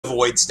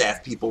Void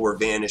Staff, people were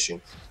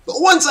vanishing. But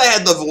once I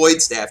had the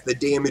Void Staff, the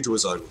damage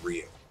was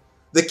unreal.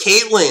 The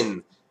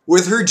Caitlyn,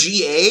 with her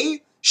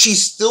GA, she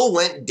still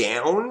went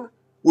down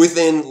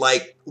within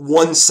like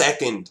 1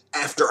 second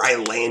after I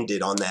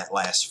landed on that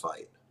last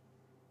fight.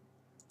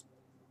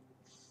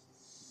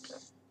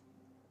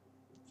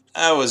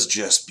 That was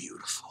just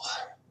beautiful.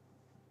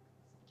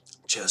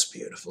 Just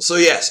beautiful. So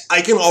yes,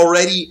 I can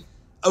already...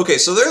 Okay,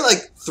 so there are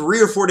like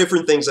 3 or 4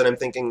 different things that I'm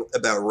thinking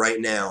about right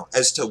now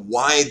as to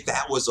why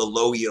that was a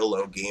low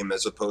ELO game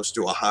as opposed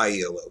to a high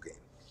ELO game.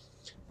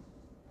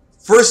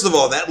 First of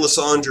all, that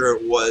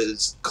Lissandra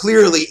was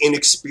clearly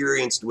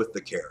inexperienced with the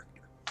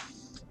character.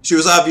 She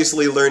was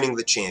obviously learning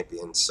the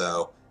champion,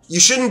 so you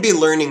shouldn't be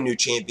learning new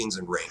champions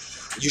in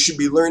ranked. You should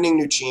be learning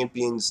new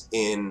champions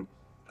in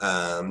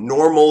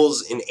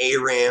normals, in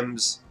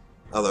ARAMs,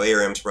 although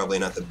ARAM's probably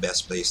not the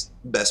best place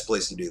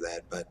to do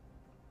that, but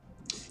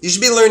you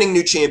should be learning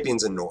new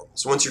champions in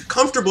normals. Once you're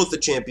comfortable with the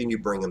champion, you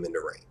bring them into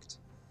ranked.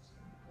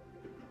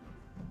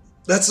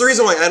 That's the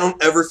reason why I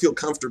don't ever feel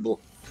comfortable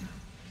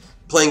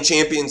playing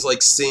champions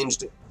like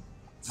Singed.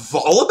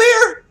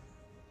 Volibear?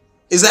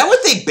 Is that what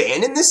they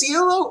banned in this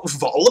ELO?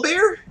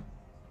 Volibear?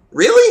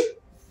 Really?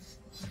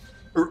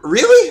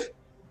 Really?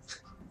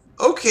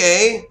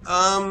 Okay,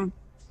 I'm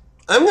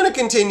gonna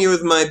continue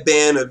with my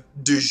ban of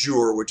du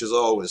jour, which is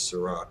always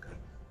Soraka.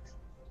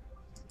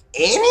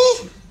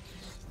 Annie?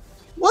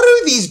 What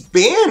are these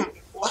ban...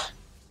 What?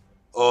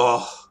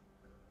 Oh.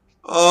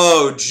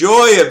 Oh,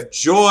 joy of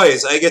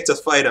joys, I get to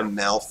fight a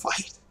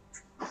Malphite.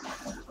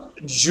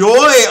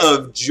 Joy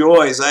of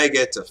joys, I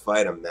get to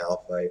fight a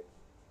Malphite.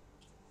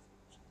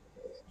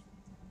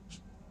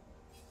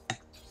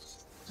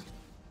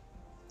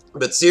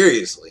 But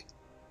seriously,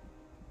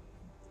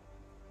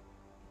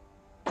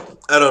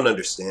 I don't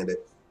understand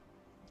it.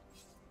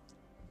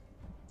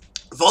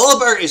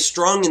 Volibear is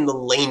strong in the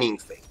laning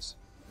phase.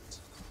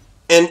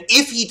 And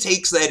if he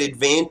takes that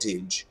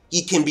advantage,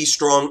 he can be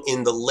strong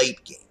in the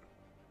late game.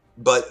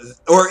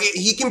 Or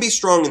he can be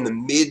strong in the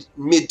mid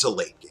to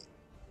late game.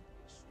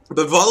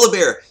 But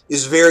Volibear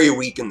is very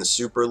weak in the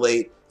super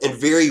late, and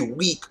very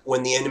weak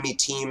when the enemy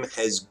team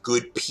has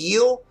good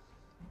peel,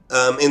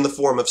 in the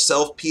form of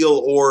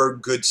self-peel or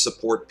good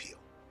support peel.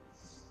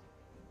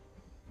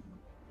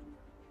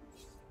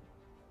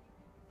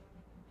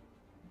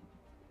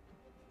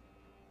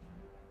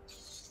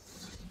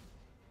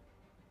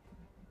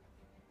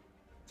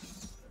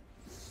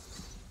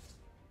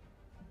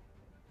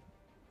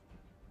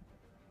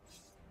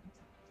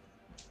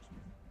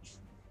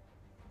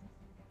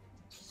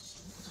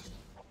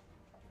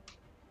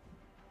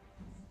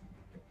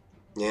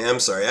 Yeah, I'm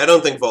sorry. I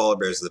don't think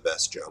Volibear is the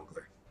best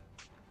jungler.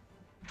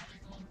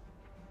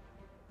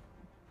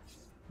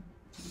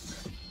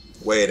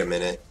 Wait a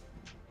minute.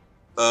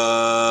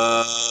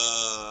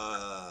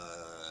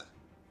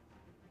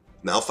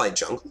 Malphite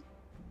jungle?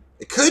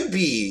 It could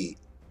be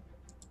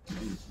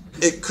an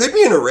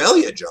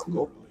Irelia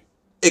jungle.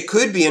 It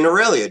could be an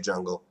Irelia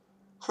jungle.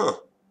 Huh.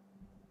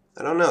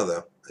 I don't know,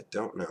 though. I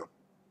don't know.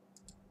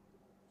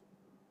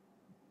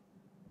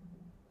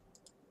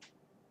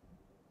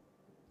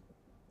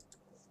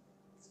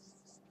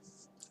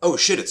 Oh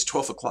shit, it's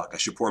 12 o'clock. I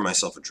should pour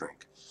myself a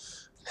drink.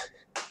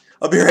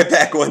 I'll be right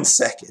back 1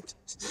 second.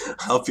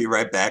 I'll be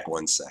right back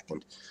 1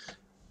 second.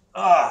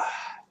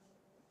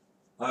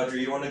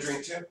 Audrey, you want a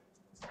drink too?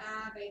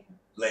 Later.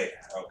 Later,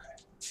 okay.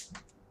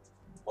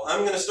 Well,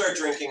 I'm going to start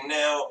drinking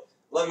now.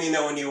 Let me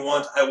know when you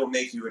want. I will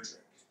make you a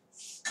drink.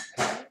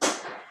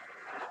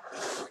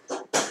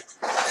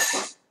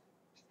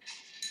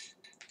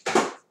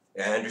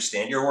 Yeah, I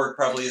understand. Your work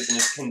probably isn't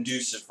as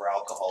conducive for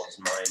alcohol as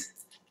mine.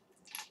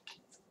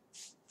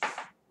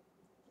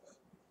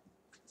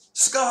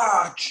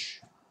 Scotch!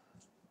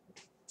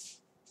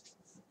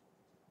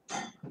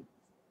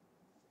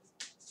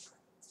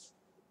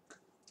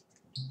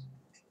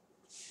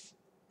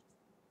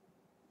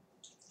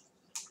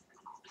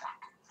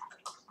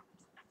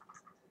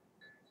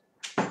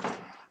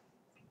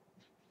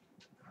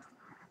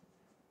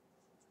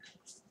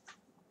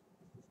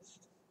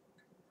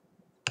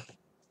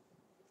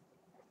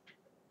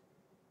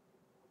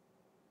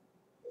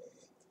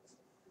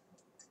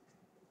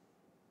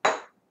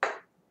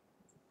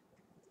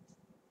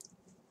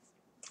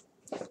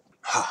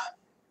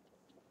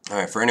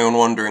 Alright, for anyone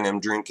wondering,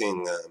 I'm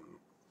drinking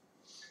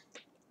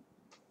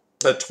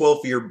a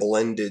 12-year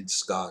blended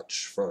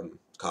scotch from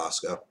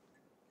Costco.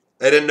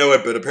 I didn't know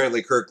it, but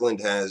apparently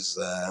Kirkland has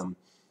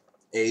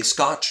a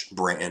scotch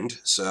brand,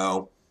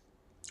 so...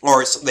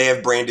 Or they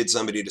have branded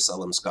somebody to sell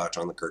them scotch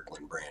on the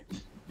Kirkland brand.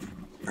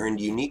 Earned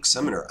unique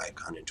summoner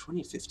icon in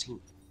 2015.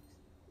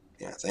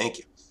 Yeah, thank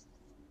you.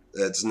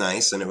 That's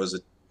nice, and it was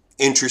an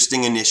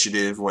interesting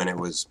initiative when it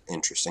was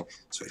interesting.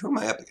 So who am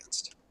I up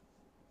against?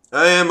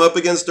 I am up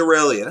against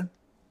Irelia.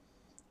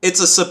 It's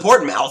a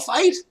support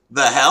Malphite?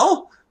 The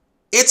hell?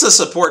 It's a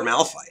support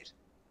Malphite.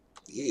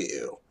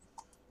 Ew.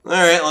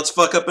 Alright, let's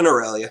fuck up an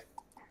Irelia.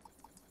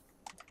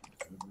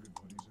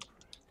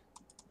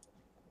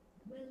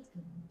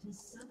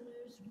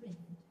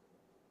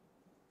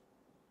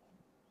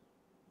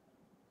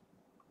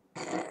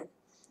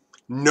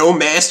 No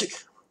master.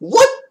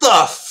 What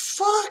the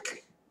fuck?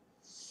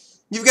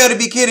 You've got to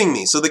be kidding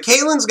me. So the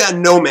Caitlyn's got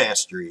no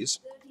masteries,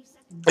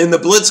 and the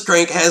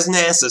Blitzcrank has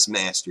Nasus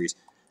masteries.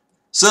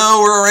 So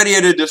we're already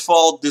at a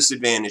default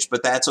disadvantage,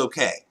 but that's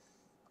okay.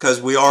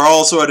 Because we are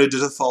also at a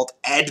default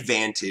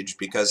advantage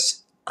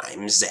because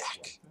I'm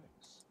Zach.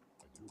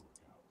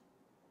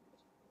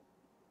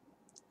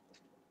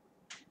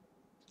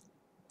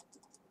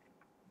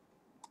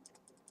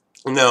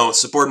 No,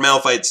 support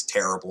Malphite's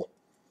terrible.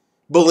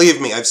 Believe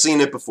me, I've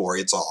seen it before.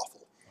 It's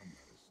awful.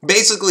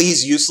 Basically,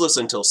 he's useless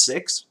until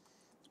 6.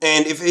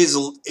 And if his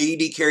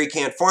AD carry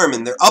can't farm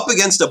and they're up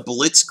against a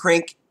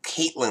Blitzcrank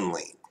Caitlyn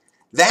lane,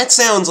 that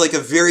sounds like a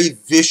very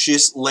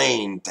vicious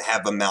lane to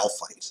have a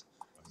Malphite.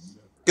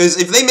 Because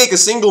if they make a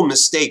single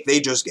mistake, they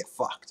just get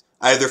fucked.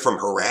 Either from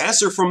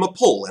harass or from a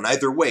pull, and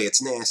either way,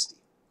 it's nasty.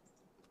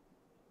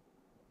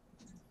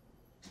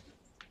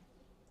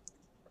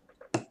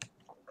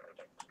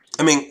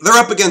 I mean, they're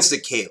up against a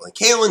Caitlyn.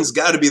 Caitlyn's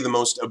got to be the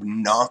most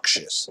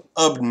obnoxious.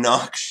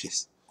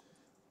 Obnoxious.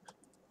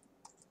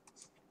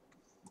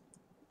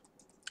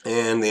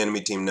 And the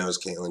enemy team knows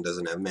Caitlyn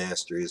doesn't have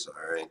masteries.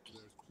 Alright.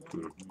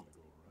 I'm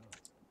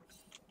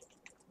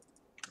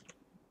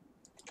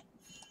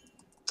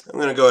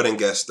going to go ahead and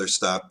guess they're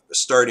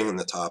starting in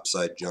the top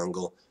side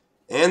jungle.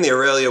 And the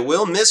Irelia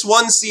will miss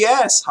 1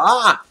 CS.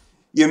 Ha!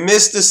 You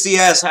missed a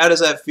CS. How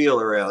does that feel,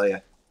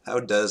 Irelia? How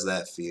does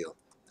that feel?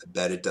 I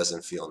bet it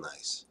doesn't feel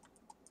nice.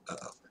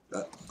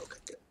 Okay,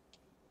 good.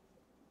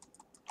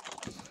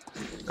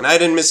 And I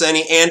didn't miss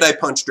any, and I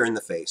punched her in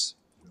the face.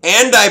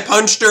 And I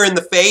punched her in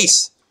the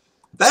face!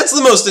 That's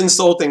the most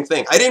insulting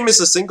thing. I didn't miss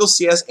a single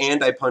CS,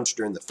 and I punched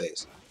her in the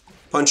face.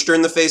 Punched her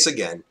in the face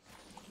again.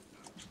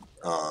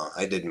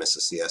 I did miss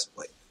a CS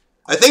play.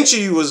 I think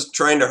she was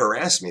trying to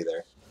harass me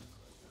there.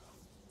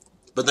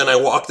 But then I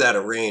walked out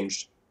of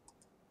range.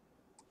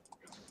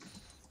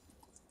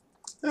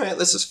 Alright,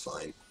 this is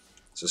fine.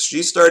 So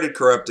she started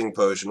Corrupting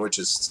Potion, which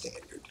is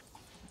standard.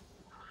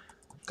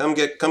 Come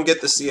get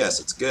the CS,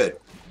 it's good.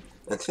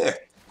 And there,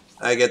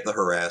 I get the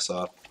harass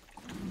off.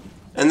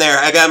 And there,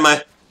 I got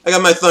my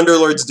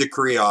Thunderlord's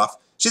Decree off.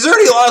 She's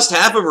already lost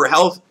half of her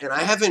health, and I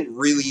haven't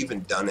really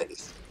even done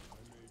anything.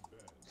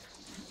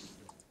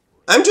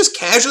 I'm just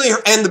casually,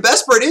 and the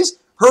best part is,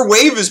 her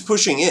wave is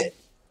pushing in.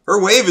 Her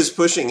wave is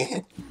pushing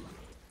in.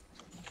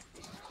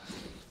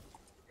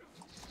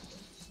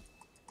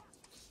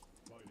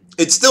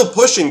 It's still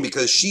pushing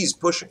because she's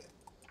pushing it.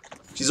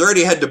 She's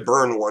already had to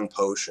burn 1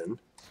 potion.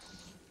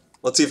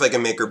 Let's see if I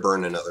can make her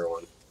burn another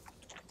one.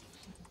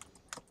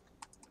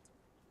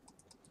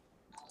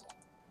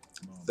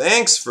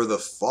 Thanks for the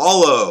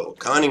follow,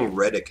 Conning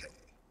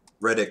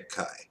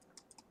Redikai.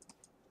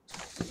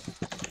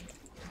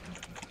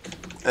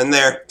 And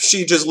there,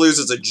 she just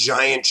loses a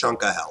giant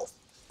chunk of health.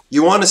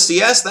 You want a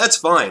CS? That's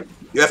fine.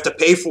 You have to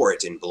pay for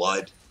it in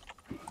blood.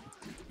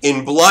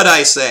 In blood,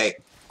 I say.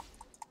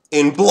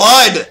 In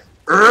blood!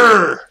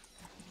 Urgh.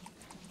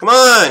 Come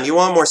on, you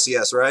want more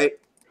CS, right?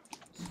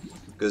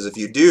 Because if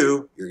you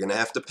do, you're going to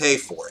have to pay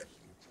for it.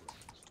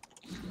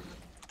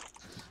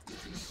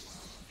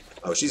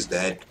 Oh, she's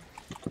dead.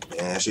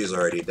 Yeah, she's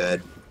already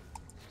dead.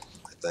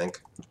 I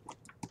think.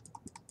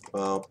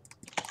 Well,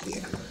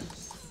 yeah.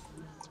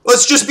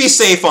 Let's just be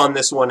safe on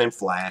this one and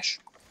flash.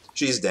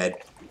 She's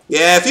dead.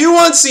 Yeah, if you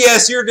want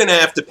CS, you're going to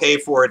have to pay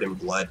for it in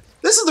blood.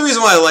 This is the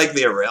reason why I like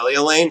the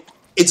Irelia lane.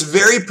 It's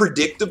very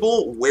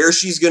predictable where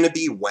she's going to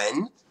be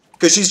when,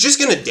 because she's just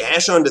going to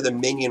dash onto the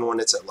minion when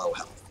it's at low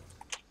health.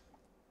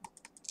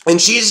 And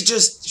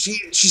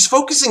she's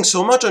focusing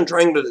so much on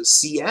trying to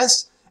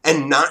CS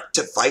and not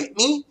to fight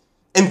me,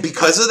 and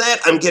because of that,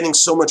 I'm getting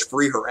so much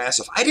free harass.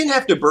 If I didn't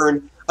have to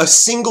burn a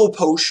single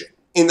potion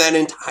in that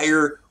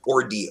entire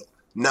ordeal,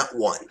 not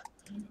one.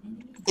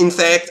 In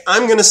fact,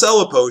 I'm going to sell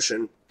a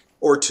potion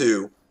or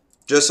 2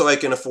 just so I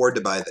can afford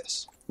to buy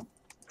this.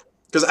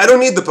 Because I don't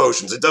need the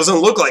potions. It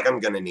doesn't look like I'm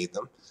going to need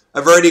them.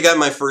 I've already got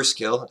my first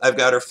kill. I've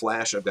got her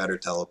flash. I've got her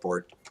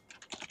teleport.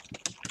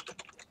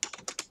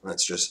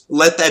 Let's just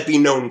let that be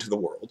known to the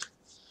world.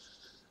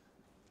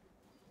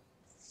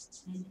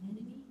 An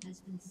enemy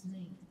has been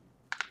slain.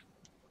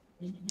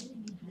 An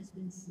enemy has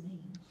been slain.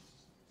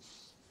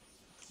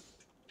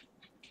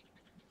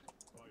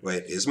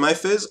 Wait, is my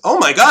Fizz? Oh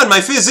my god, my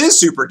Fizz is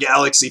Super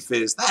Galaxy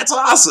Fizz. That's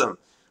awesome.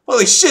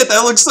 Holy shit,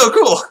 that looks so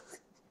cool.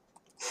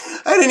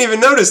 I didn't even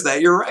notice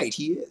that. You're right,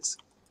 he is.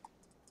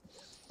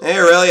 Hey,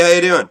 Irelia, how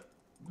you doing?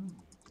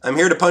 I'm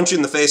here to punch you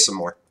in the face some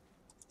more.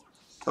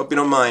 Hope you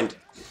don't mind.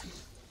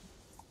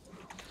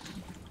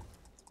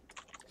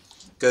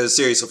 Because,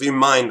 seriously, if you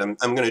mind, I'm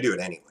going to do it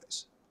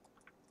anyways.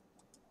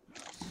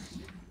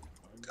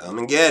 Come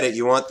and get it.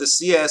 You want the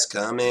CS?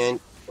 Come in.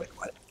 Wait,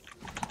 what?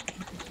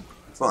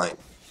 Fine.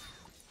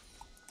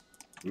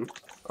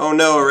 Oh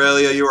no,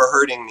 Irelia, you are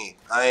hurting me.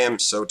 I am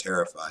so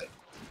terrified.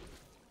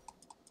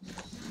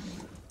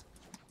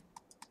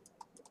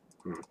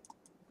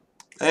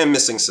 I am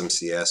missing some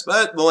CS,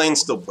 but the lane's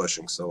still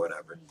pushing, so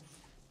whatever.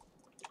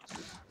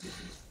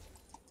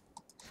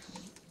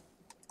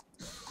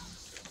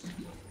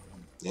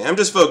 Yeah, I'm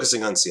just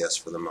focusing on CS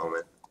for the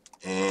moment.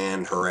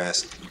 And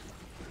harassed.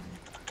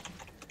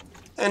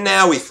 And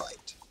now we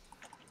fight.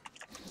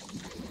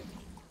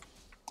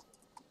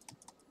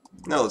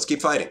 No, let's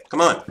keep fighting.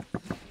 Come on.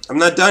 I'm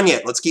not done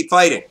yet. Let's keep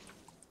fighting.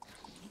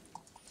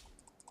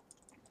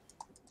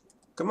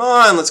 Come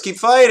on, let's keep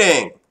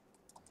fighting.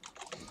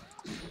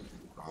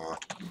 Oh,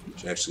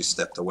 she actually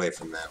stepped away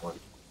from that one.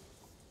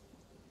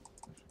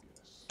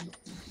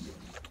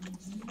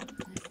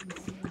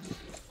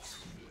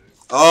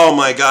 Oh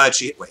my god,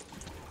 wait.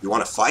 You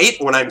want to fight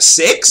when I'm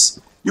 6?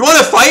 You want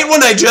to fight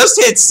when I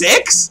just hit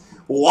 6?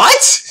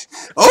 What?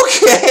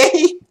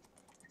 Okay.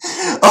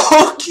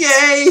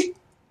 Okay.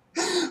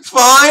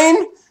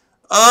 Fine.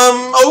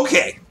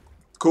 Okay.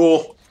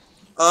 Cool.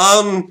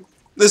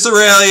 This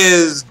Irelia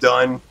is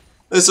done.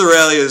 This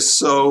Irelia is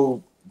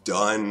so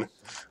done.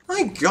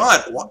 My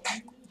god, what?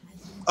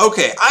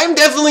 Okay, I'm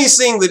definitely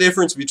seeing the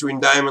difference between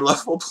diamond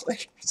level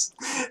players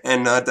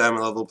and not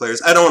diamond level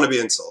players. I don't want to be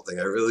insulting,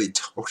 I really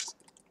don't.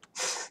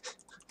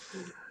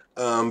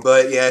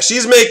 But yeah,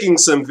 she's making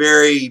some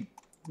very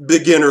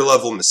beginner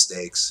level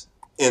mistakes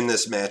in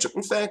this matchup.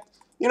 In fact,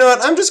 you know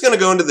what? I'm just going to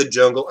go into the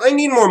jungle. I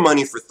need more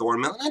money for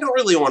Thornmail, and I don't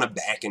really want to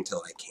back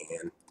until I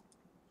can.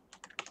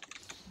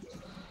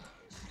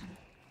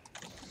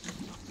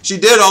 She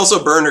did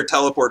also burn her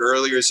teleport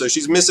earlier, so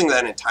she's missing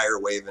that entire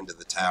wave into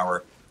the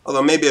tower.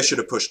 Although maybe I should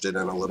have pushed it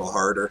in a little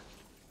harder.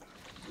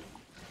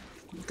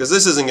 Because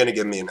this isn't going to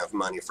give me enough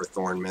money for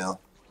Thornmail.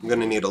 I'm going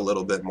to need a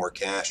little bit more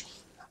cash.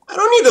 I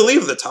don't need to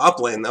leave the top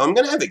lane, though. I'm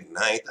going to have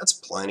Ignite. That's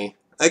plenty.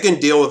 I can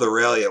deal with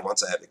Irelia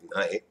once I have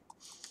Ignite.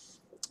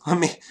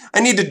 I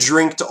need to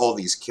drink to all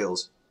these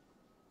kills.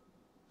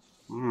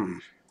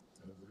 One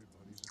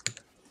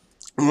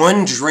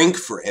drink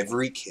for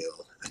every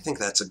kill. I think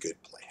that's a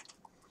good plan.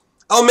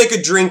 I'll make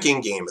a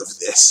drinking game of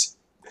this.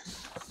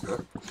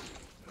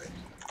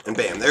 And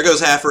bam, there goes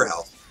half her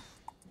health.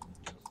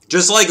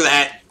 Just like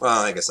that.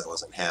 Well, I guess that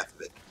wasn't half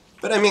of it.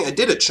 But I mean, I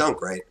did a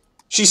chunk, right?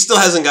 She still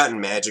hasn't gotten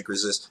magic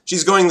resist.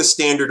 She's going the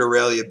standard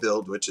Irelia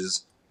build, which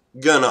is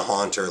gonna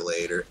haunt her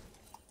later.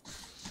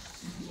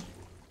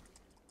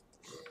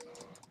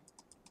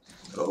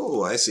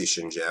 Oh, I see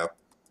Xinjiao.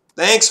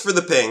 Thanks for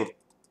the ping.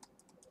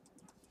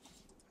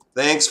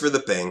 Thanks for the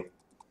ping.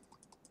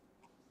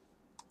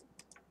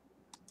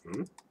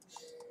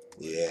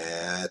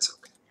 Yeah, it's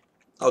okay.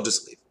 I'll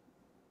just leave.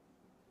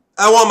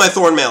 I want my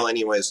Thornmail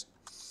anyways.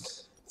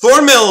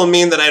 Thornmail will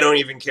mean that I don't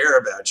even care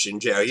about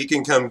Xinjiao. He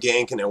can come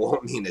gank and it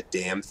won't mean a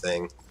damn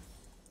thing.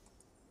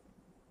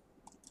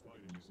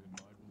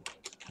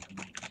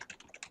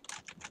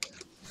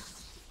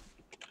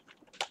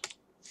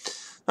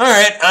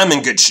 Alright, I'm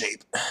in good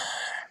shape.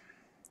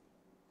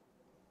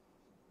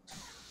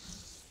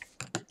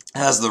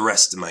 How's the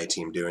rest of my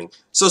team doing?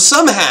 So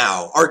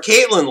somehow, our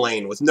Caitlyn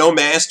lane with no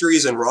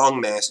masteries and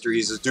wrong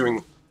masteries is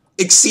doing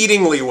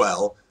exceedingly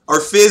well. Our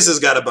Fizz has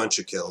got a bunch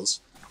of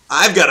kills.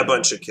 I've got a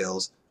bunch of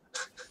kills.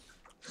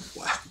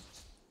 Wow.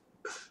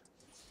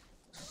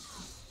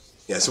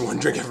 Yes, one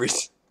drink every...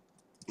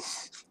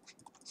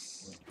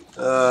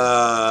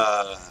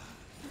 Alright,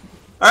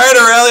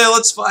 Irelia,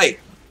 let's fight.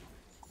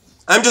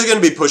 I'm just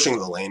going to be pushing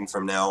the lane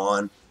from now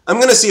on. I'm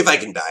going to see if I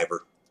can dive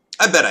her.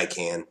 I bet I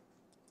can.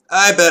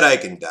 I bet I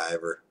can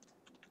dive her.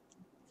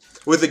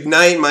 With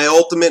Ignite, my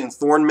ultimate, and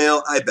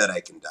Thornmail, I bet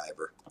I can dive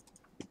her.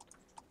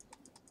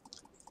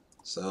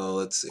 So,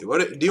 let's see.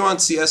 What do you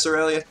want CS,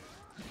 Irelia?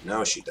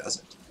 No, she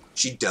doesn't.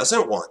 She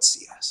doesn't want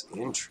CS.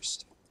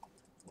 Interesting.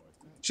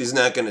 She's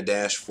not going to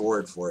dash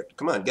forward for it.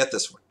 Come on, get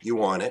this one. You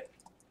want it.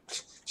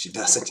 She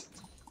doesn't.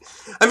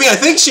 I mean, I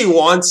think she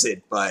wants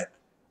it, but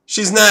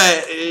she's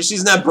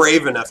not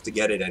brave enough to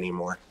get it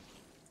anymore.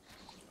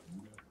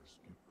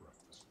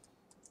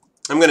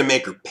 I'm going to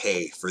make her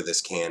pay for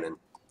this cannon.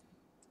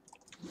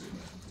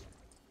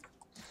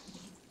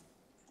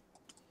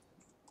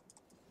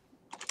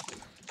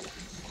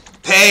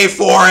 Pay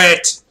for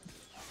it!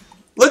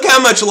 Look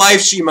how much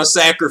life she must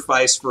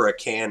sacrifice for a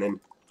cannon.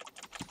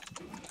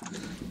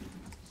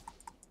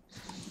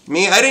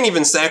 Me, I didn't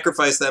even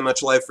sacrifice that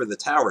much life for the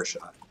tower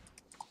shot.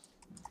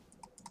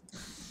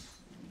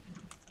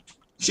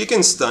 She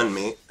can stun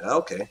me.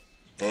 Okay.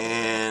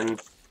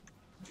 And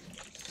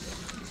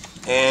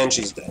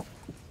she's dead.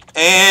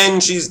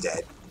 And she's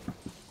dead.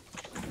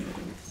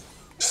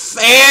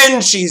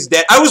 And she's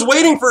dead. I was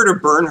waiting for her to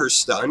burn her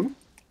stun.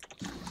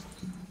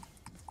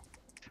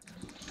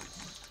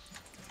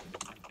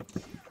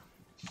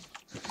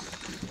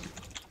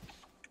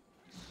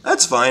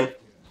 That's fine.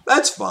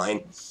 That's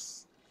fine.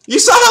 You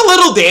saw how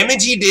little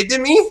damage he did to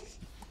me?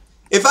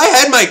 If I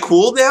had my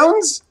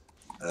cooldowns...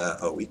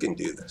 oh, we can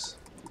do this.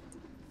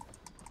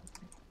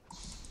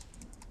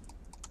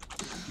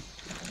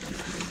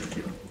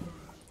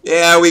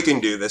 Yeah, we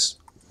can do this.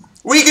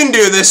 We can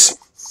do this.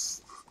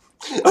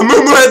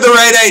 Amumu had the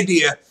right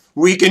idea.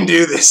 We can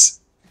do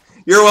this.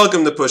 You're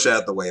welcome to push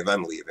out the wave.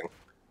 I'm leaving.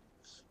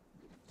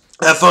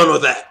 Have fun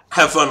with that.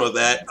 Have fun with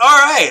that.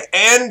 Alright,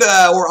 and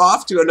we're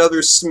off to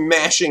another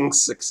smashing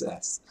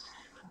success.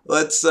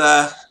 Let's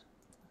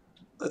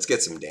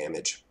get some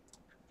damage.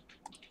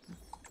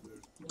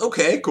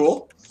 Okay,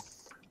 cool.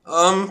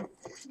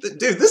 Dude,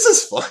 this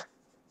is fun.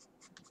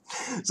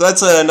 So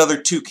that's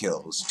another 2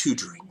 kills, 2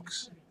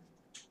 drinks.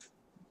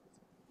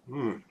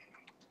 You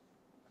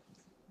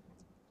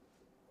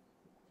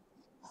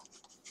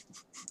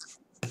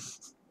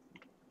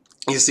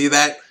see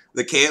that?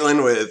 The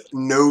Caitlyn with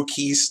no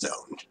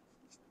keystone.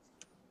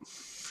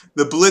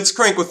 The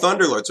Blitzcrank with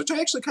Thunderlords, which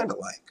I actually kind of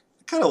like.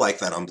 I kind of like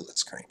that on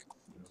Blitzcrank.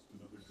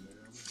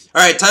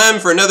 Alright, time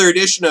for another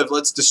edition of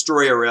Let's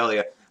Destroy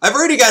Irelia. I've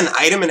already got an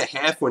item and a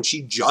half when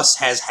she just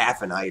has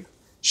half an item.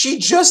 She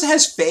just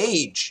has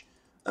Phage.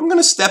 I'm going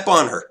to step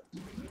on her.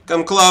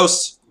 Come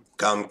close.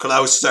 Come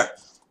closer.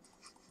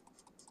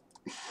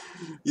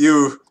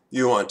 You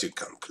want to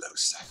come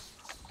closer.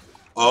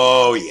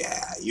 Oh,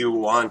 yeah. You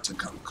want to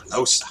come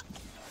closer.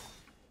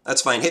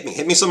 That's fine. Hit me.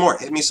 Hit me some more.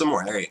 Hit me some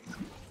more. There you go.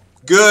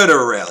 Good,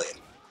 Irelia.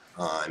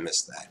 Oh, I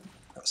missed that.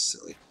 That was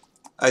silly.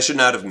 I should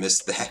not have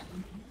missed that.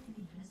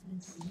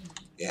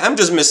 Yeah, I'm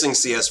just missing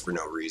CS for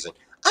no reason.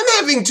 I'm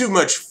having too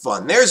much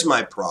fun. There's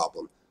my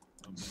problem.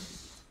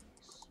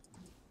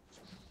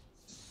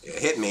 Yeah,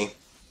 hit me.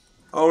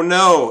 Oh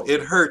no,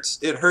 it hurts.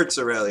 It hurts,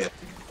 Irelia.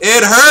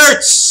 It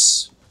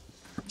hurts!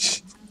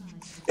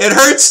 It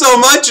hurts so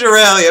much,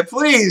 Irelia.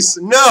 Please,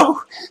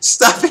 no.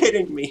 Stop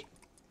hitting me.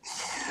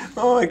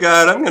 Oh my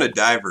god, I'm gonna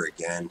dive her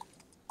again.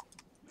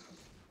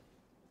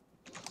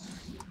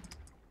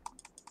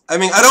 I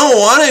mean, I don't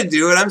want to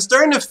do it. I'm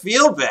starting to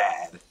feel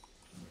bad.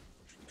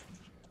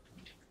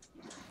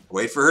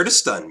 Wait for her to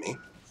stun me.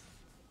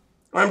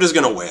 Or I'm just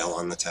gonna wail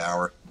on the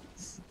tower.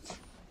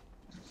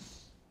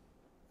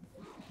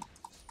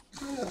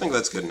 I think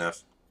that's good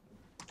enough.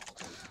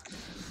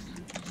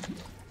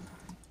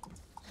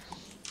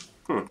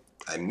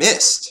 I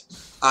missed.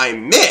 I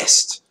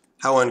missed!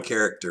 How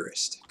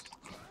uncharacteristic.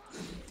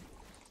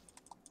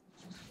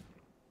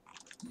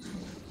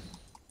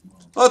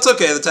 Well, it's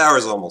okay. The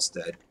tower's almost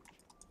dead.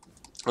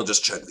 I'll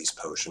just chug these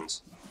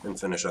potions and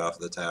finish off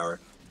the tower.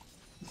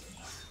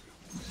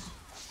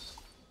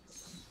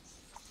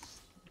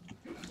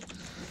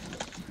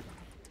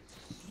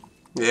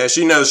 Yeah,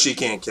 she knows she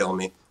can't kill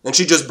me. And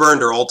she just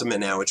burned her ultimate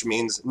now, which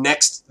means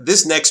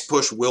this next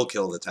push will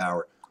kill the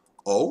tower.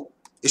 Oh?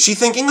 Is she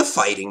thinking of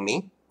fighting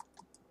me?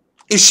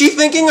 Is she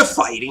thinking of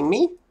fighting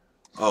me?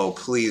 Oh,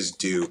 please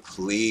do.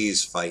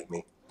 Please fight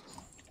me.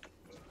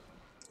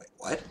 Wait,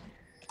 what?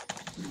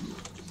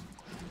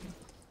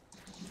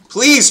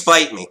 Please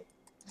fight me.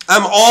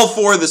 I'm all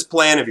for this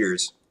plan of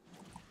yours.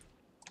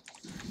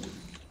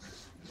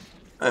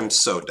 I'm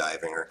so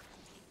diving her.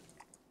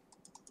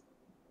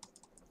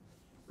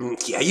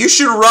 Yeah, you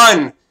should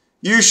run.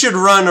 You should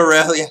run,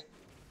 Irelia.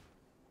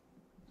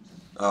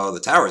 Oh, the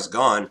tower's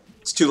gone.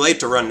 It's too late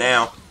to run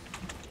now.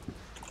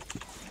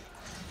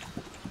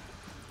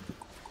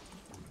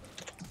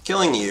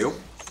 Killing you.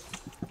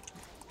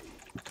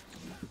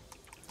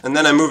 And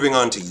then I'm moving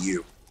on to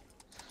you.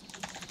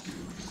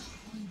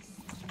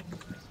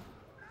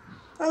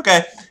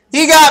 Okay.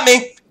 He got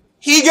me.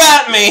 He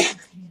got me.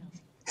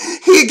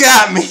 He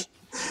got me.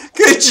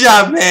 Good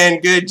job,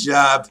 man. Good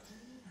job.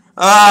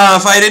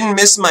 If I didn't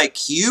miss my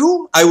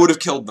Q, I would have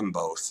killed them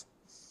both.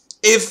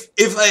 If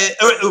I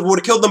would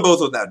have killed them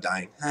both without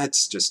dying.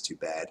 That's just too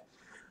bad.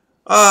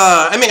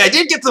 I mean, I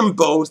did get them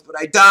both, but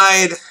I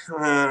died.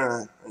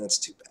 That's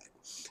too bad.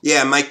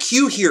 Yeah, my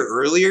Q here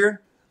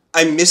earlier,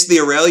 I missed the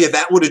Irelia.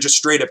 That would have just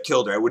straight up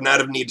killed her. I would not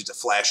have needed to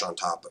flash on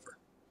top of her.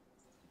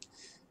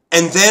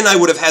 And then I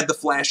would have had the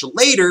flash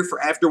later for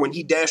after when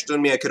he dashed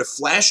on me. I could have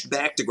flashed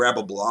back to grab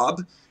a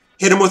blob,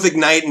 hit him with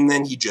Ignite, and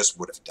then he just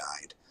would have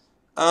died.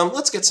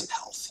 Let's get some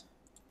health.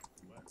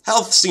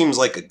 Health seems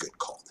like a good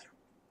call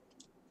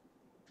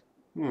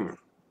there.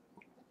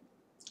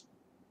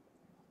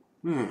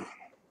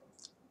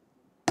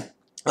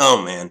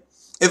 Oh man,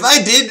 if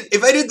I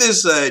did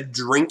this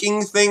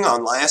drinking thing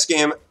on last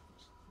game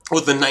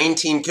with the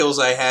 19 kills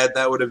I had,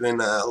 that would have been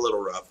a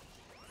little rough.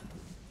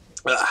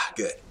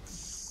 Good.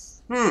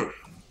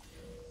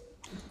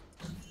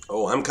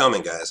 Oh, I'm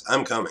coming, guys.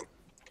 I'm coming.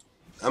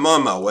 I'm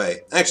on my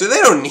way. Actually,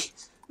 they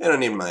don't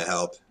need my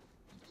help.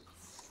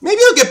 Maybe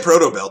I'll get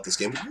Proto Belt this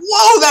game.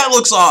 Whoa, that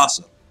looks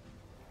awesome.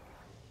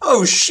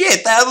 Oh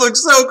shit, that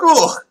looks so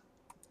cool.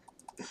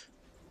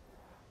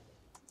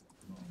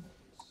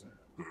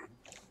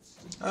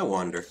 I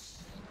wonder.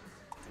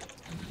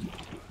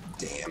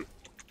 Damn.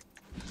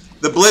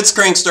 The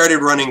Blitzcrank started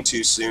running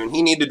too soon.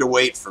 He needed to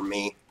wait for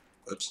me.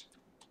 Oops.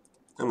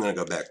 I'm gonna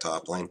go back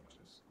top lane.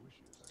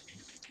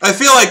 I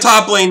feel like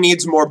top lane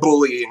needs more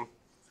bullying.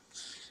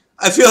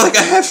 I feel like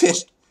I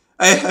haven't.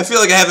 I feel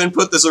like I haven't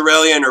put this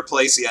Irelia in her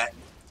place yet.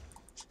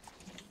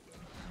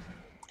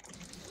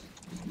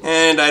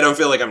 And I don't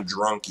feel like I'm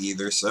drunk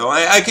either, so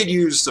I could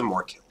use some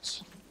more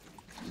kills.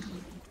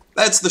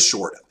 That's the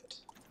short of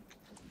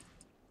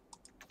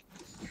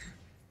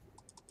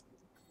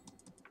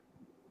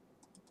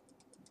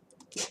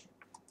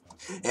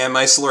it. Am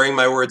I slurring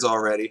my words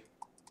already?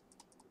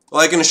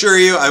 Well, I can assure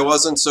you I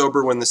wasn't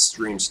sober when this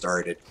stream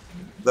started.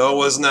 Though it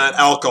was not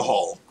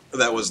alcohol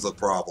that was the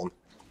problem.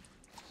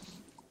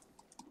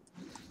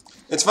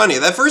 It's funny,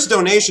 that first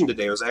donation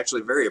today was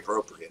actually very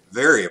appropriate.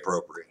 Very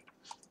appropriate.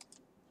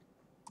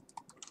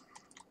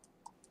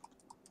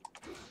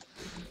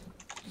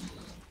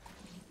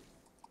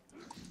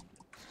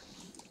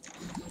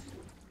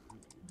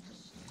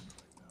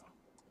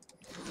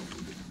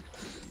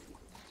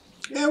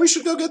 Yeah, we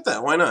should go get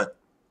that. Why not?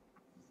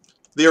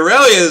 The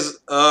Irelia's,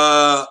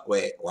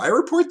 wait, why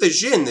report the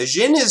Jhin? The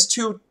Jhin is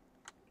too...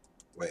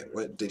 Wait,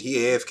 what, did he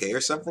AFK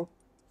or something?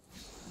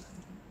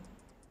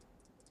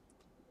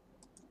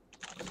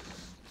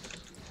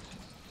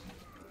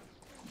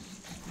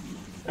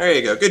 There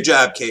you go. Good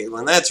job,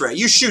 Caitlyn. That's right.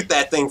 You shoot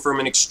that thing from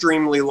an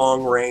extremely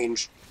long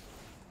range.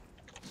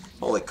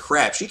 Holy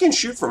crap, she can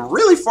shoot from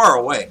really far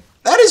away.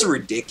 That is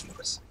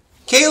ridiculous.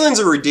 Caitlyn's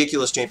a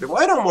ridiculous champion.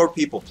 Why don't more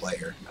people play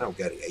her? I don't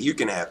get it. You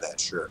can have that,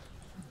 sure.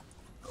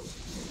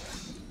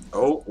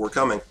 Oh, we're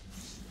coming.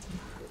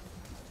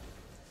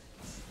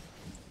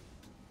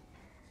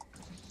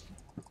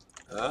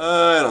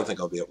 I don't think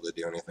I'll be able to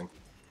do anything.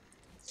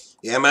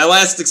 Yeah, my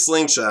elastic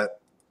slingshot.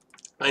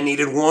 I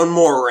needed one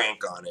more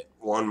rank on it.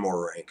 One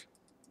more rank.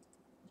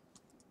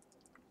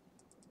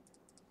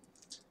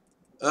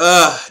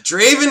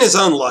 Draven is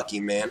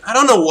unlucky, man. I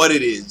don't know what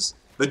it is,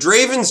 but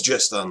Draven's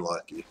just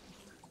unlucky.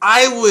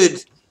 I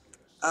would...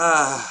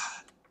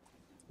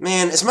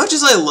 man, as much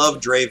as I love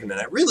Draven, and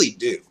I really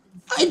do,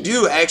 I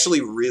do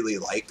actually really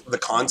like the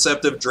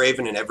concept of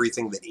Draven and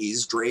everything that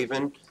is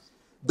Draven,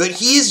 but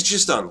he's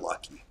just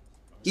unlucky.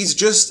 He's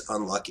just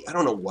unlucky. I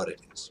don't know what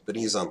it is, but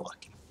he's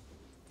unlucky.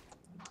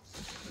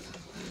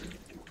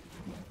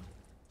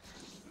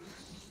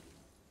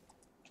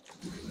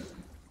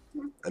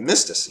 I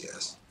missed a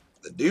CS.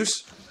 The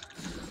deuce.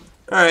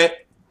 Alright.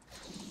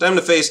 Time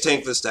to face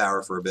tank this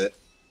tower for a bit.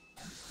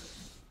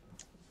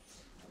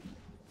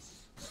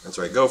 That's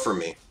right, go for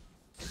me.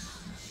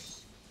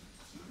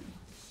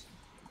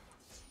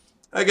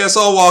 I guess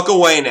I'll walk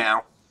away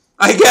now.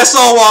 I guess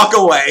I'll walk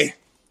away.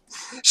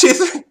 She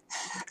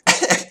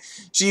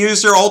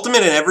used her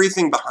ultimate and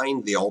everything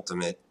behind the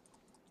ultimate.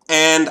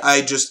 And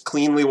I just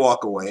cleanly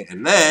walk away.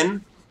 And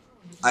then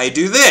I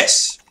do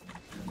this.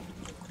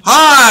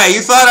 Hi!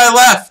 You thought I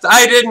left.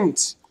 I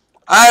didn't.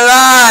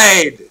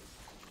 I lied.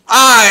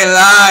 I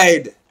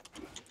lied.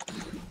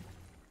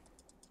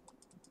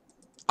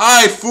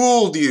 I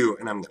fooled you.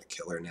 And I'm going to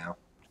kill her now.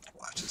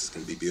 Watch, this is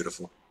going to be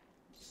beautiful.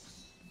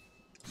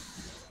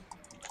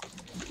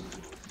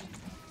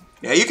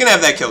 Yeah, you can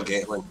have that kill,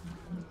 Caitlyn.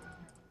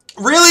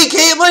 Really,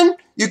 Caitlyn?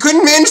 You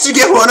couldn't manage to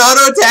get one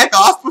auto attack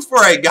off before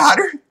I got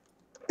her?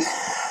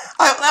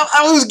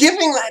 I was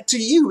giving that to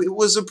you. It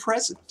was a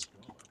present.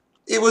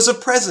 It was a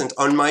present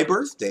on my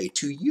birthday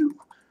to you.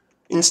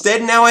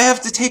 Instead, now I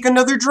have to take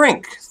another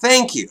drink.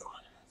 Thank you.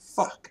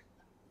 Fuck.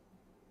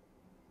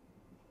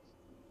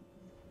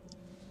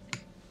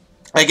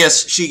 I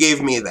guess she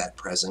gave me that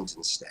present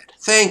instead.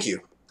 Thank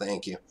you.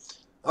 Thank you.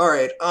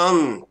 Alright,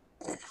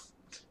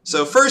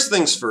 so first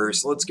things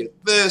first, let's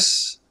get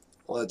this.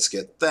 Let's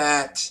get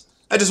that.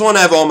 I just want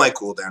to have all my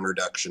cooldown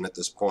reduction at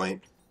this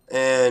point.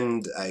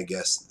 And I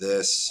guess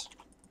this.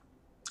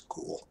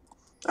 Cool.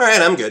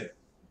 Alright, I'm good.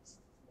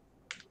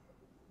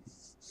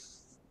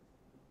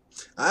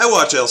 I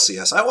watch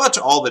LCS. I watch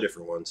all the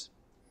different ones.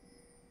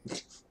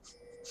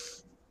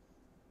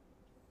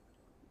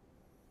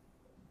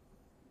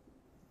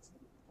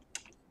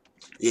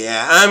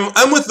 Yeah,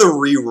 I'm with the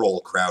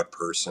reroll crowd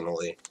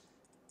personally.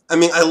 I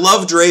mean, I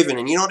love Draven,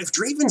 and you know what? If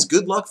Draven's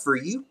good luck for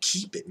you,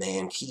 keep it,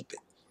 man, keep it.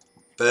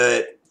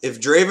 But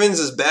if Draven's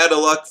as bad a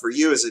luck for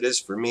you as it is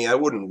for me, I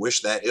wouldn't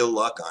wish that ill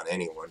luck on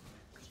anyone.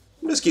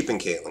 I'm just keeping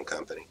Caitlyn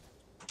company.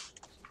 I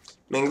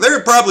mean,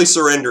 they're probably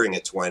surrendering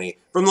at 20.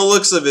 From the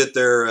looks of it,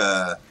 their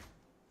Xin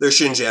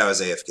Zhao is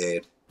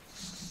AFK'd.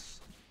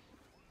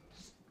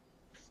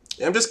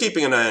 Yeah, I'm just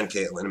keeping an eye on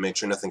Caitlyn to make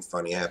sure nothing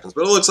funny happens.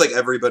 But it looks like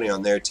everybody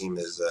on their team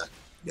is,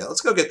 yeah,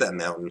 let's go get that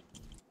mountain.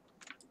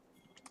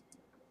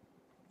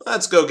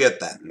 Let's go get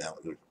that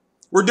mountain.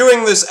 We're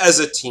doing this as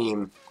a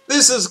team.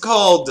 This is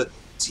called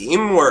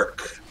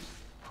teamwork.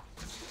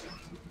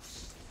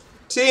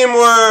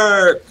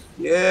 Teamwork!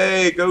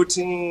 Yay, go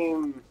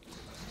team.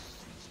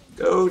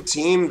 Go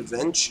team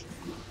venture.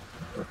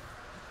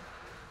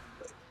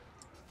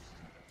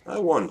 I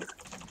wonder.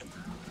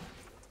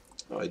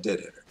 Oh, I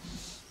did hit her.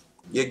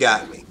 You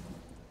got me.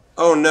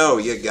 Oh no,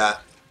 you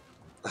got me.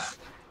 It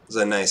was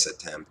a nice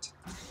attempt.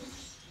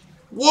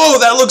 Whoa,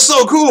 that looks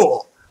so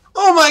cool!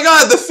 Oh my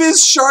god, the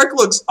Fizz Shark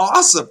looks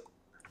awesome!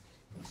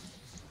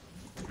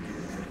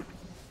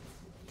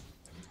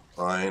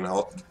 Fine,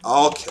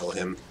 I'll kill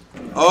him.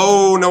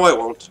 Oh, no I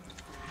won't.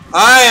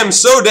 I am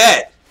so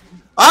dead!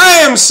 I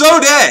am so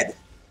dead!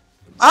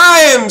 I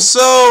am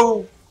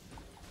so...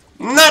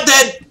 not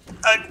dead!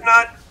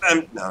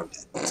 No, I'm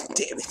dead.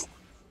 Damn it.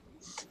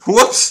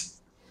 Whoops!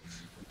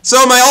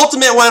 So my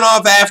ultimate went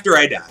off after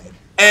I died.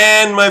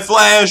 And my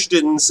flash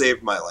didn't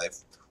save my life.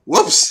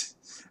 Whoops!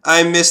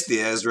 I missed the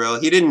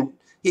Ezreal.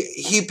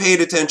 He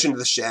paid attention to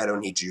the shadow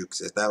and he jukes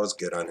it. That was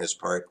good on his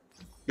part.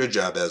 Good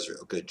job,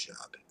 Ezreal. Good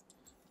job.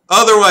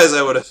 Otherwise,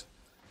 I would have...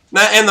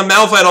 And the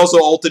Malphite also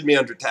ulted me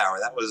under tower.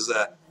 That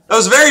That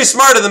was very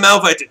smart of the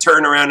Malphite to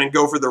turn around and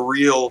go for the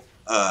real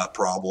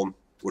problem,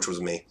 which was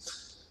me.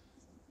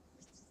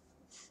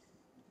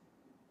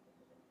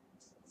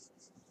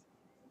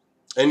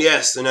 And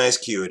yes, the nice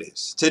cue it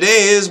is.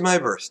 Today is my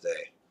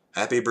birthday.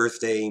 Happy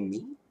birthday,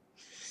 me.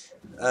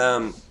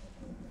 That's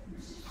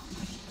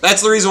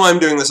the reason why I'm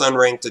doing this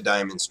Unranked to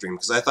Diamond stream,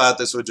 because I thought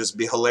this would just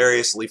be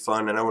hilariously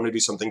fun, and I want to do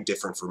something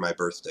different for my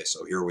birthday,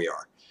 so here we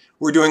are.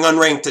 We're doing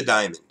Unranked to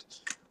Diamond.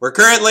 Where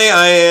currently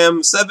I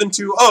am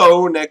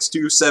 720 next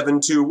to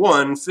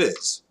 721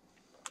 Fizz.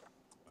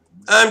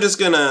 I'm just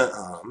gonna...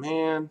 Oh,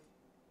 man.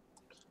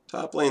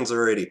 Top lane's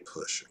already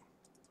pushing.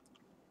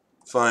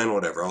 Fine,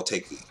 whatever. I'll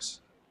take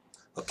these.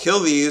 I'll kill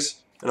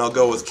these, and I'll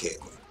go with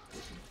Caitlyn.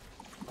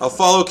 I'll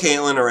follow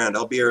Caitlyn around.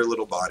 I'll be her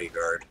little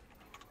bodyguard.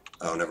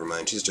 Oh, never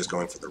mind. She's just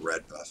going for the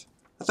red buff.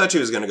 I thought she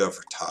was going to go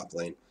for top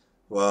lane.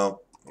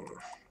 Well,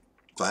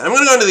 fine. I'm going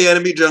to go into the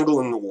enemy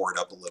jungle and ward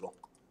up a little.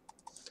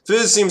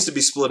 Fizz seems to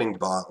be splitting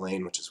bot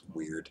lane, which is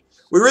weird.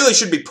 We really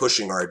should be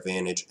pushing our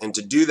advantage. And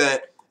to do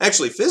that...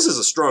 Actually, Fizz is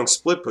a strong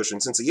split push,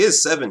 and since he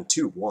is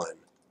 7-2-1...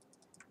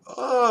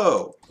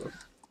 Oh!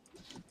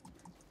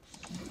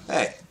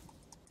 Hey.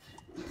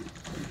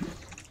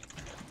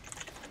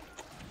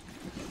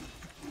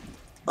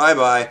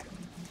 Bye-bye.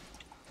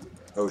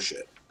 Oh,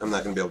 shit. I'm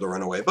not going to be able to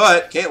run away,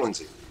 but Caitlyn's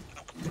here.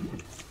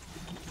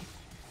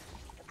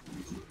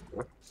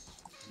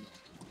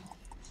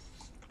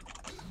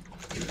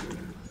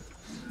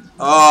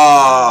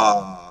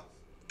 Oh,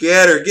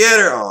 get her, get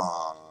her.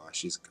 Oh,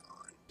 she's gone.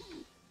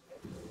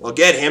 Well,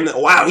 get him.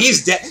 Wow,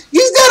 he's dead.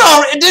 He's dead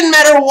already. It didn't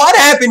matter what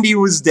happened, he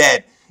was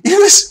dead. He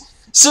was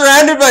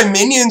surrounded by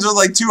minions with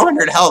like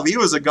 200 health. He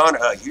was a goner.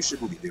 You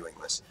shouldn't be doing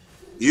this.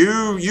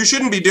 You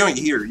shouldn't be doing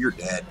it here. You're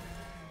dead.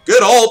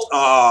 Good ult!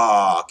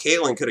 Aw,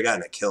 Caitlyn could have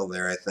gotten a kill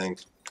there, I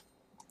think.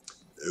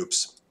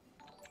 Oops.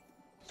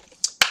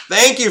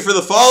 Thank you for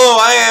the follow.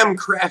 I am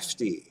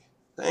crafty.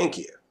 Thank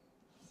you.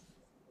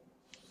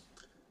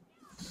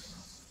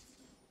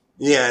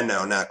 Yeah,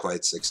 no, not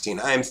quite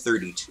 16. I am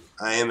 32.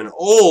 I am an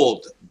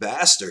old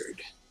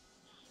bastard.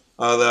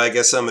 Although I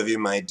guess some of you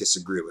might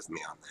disagree with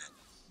me on that.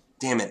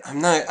 Damn it, I'm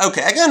not...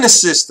 Okay, I got an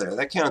assist there.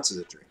 That counts as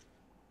a drink.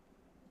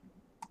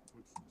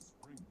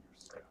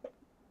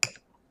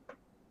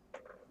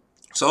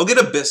 So I'll get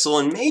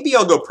Abyssal, and maybe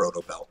I'll go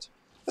Proto Belt.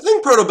 I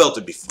think Proto Belt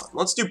would be fun.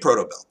 Let's do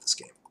Proto Belt this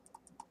game.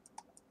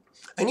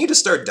 I need to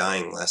start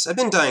dying less. I've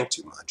been dying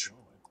too much.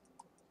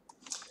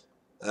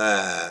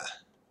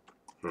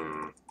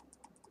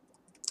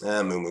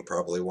 Mumu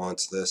probably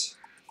wants this.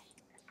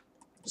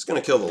 Just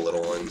gonna kill the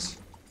little ones.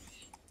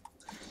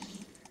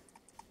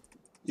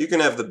 You can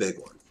have the big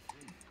one.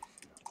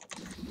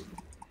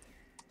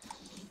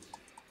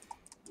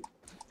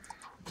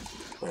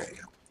 There you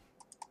go.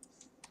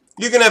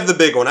 You can have the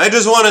big one. I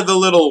just wanted the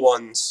little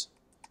ones.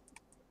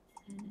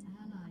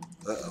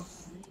 Uh-oh.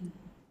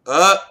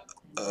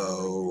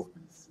 Uh-oh.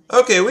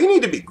 Okay, we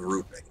need to be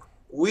grouping.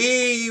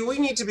 We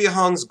need to be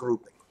Hans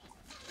grouping.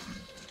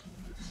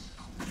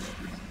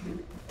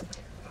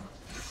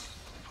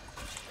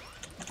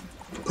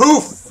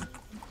 Poof!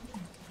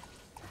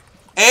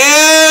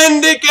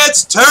 And it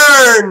gets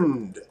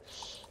turned!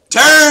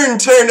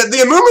 Turned!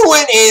 The Amumu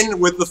went in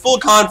with the full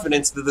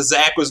confidence that the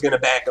Zac was going to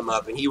back him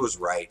up, and he was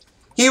right.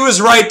 He was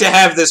right to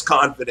have this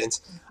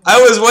confidence. I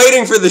was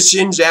waiting for the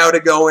Xin Zhao to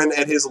go in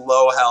at his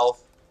low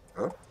health.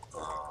 Huh?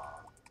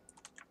 Oh.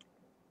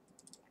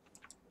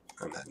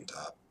 I'm heading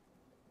top.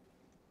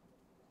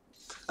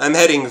 I'm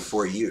heading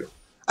for you.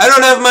 I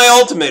don't have my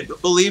ultimate,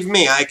 but believe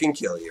me, I can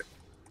kill you.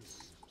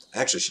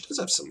 Actually, she does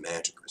have some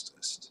magic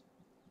resist.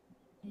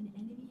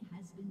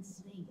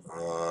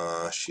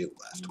 She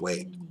left.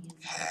 Wait.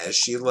 Has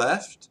she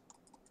left?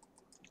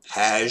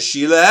 Has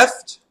she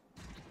left?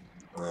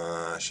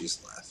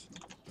 She's left.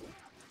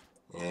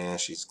 Yeah,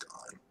 she's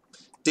gone.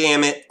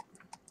 Damn it.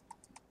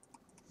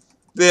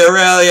 The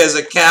Irelia is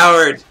a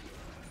coward.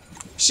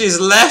 She's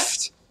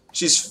left.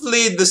 She's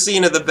fled the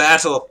scene of the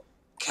battle.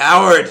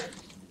 Coward.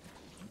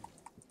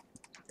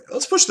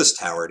 Let's push this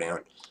tower down.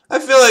 I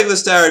feel like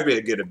this tower would be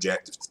a good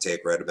objective to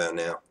take right about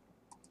now.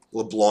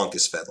 LeBlanc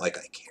is fed like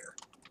I care.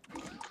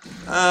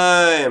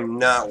 I am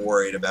not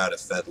worried about a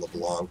fed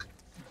LeBlanc.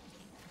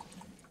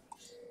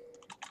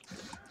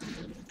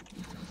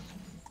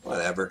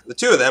 Whatever. The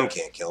two of them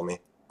can't kill me.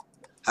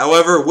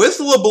 However, with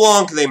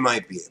LeBlanc, they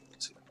might be able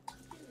to.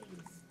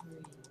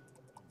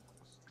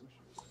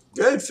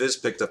 Good. Fizz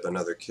picked up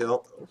another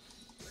kill.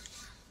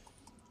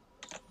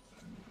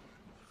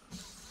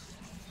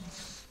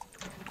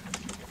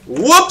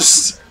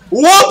 Whoops!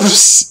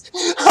 Whoops!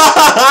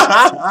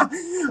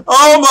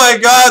 Oh my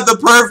god, the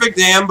perfect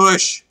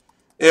ambush.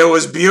 It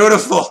was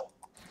beautiful.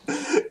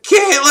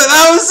 Caitlyn,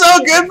 that was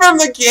so good from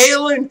the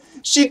Caitlyn.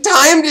 She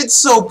timed it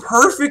so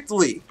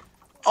perfectly.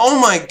 Oh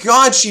my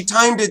god, she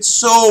timed it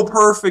so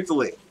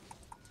perfectly.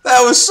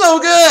 That was so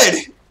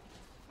good.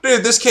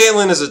 Dude, this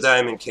Caitlyn is a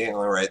diamond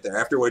Caitlyn right there.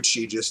 After what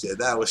she just did,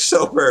 that was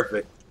so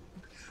perfect.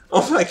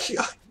 Oh my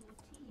god.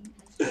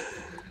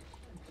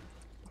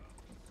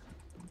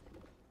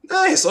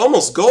 Nice,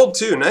 almost gold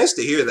too. Nice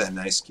to hear that,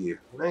 nice Q.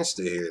 Nice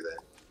to hear that.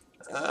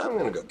 I'm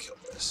gonna go kill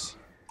this.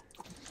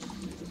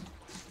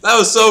 That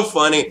was so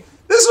funny.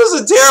 This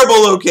was a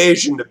terrible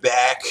location to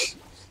back.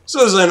 This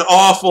was an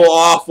awful,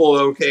 awful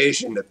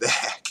location to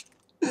back.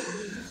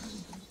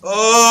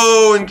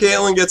 Oh, and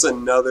Caitlyn gets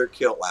another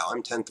kill. Wow,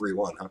 I'm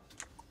 10-3-1, huh?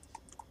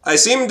 I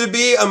seem to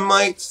be a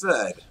mite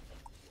fed.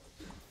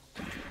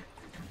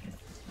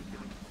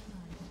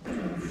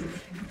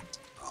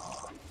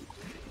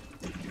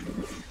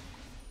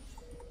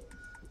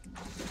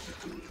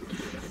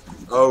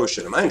 Oh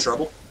shit, am I in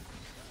trouble?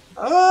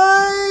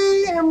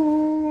 I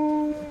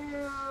am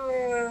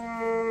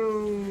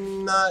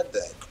not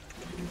dead.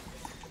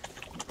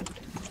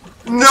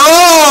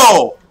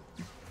 No!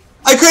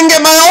 I couldn't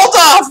get my ult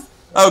off!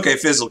 Okay,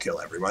 Fizz will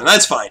kill everyone.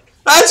 That's fine.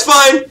 That's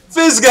fine!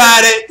 Fizz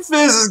got it! Fizz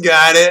has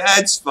got it.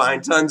 That's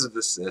fine. Tons of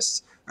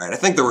assists. Alright, I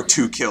think there were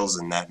 2 kills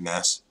in that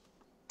mess.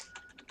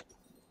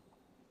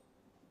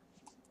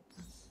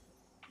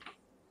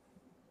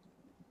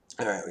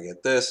 Alright, we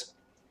get this.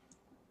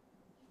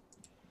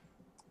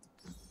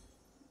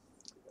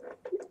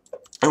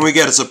 And we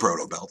get us a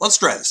proto belt. Let's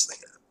try this thing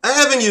out. I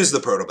haven't used the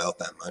proto belt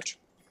that much.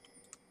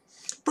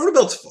 Proto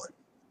belt's fun.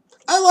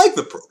 I like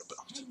the proto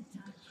belt.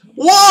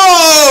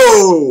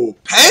 Whoa!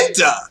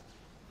 Penta!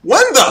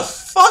 When the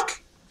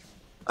fuck?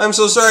 I'm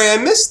so sorry I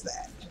missed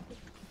that.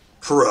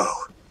 Pro.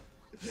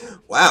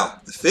 Wow,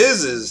 the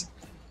Fizz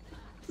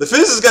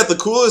has got the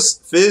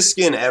coolest Fizz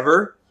skin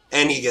ever,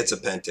 and he gets a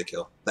penta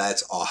kill.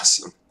 That's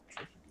awesome.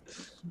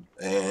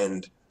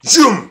 And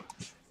zoom!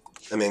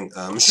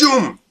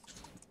 Zoom!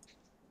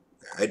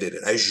 I did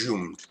it. I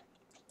zoomed.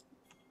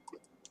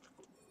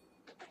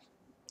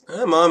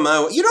 I'm on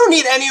my way. You don't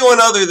need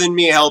anyone other than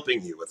me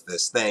helping you with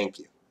this. Thank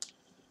you.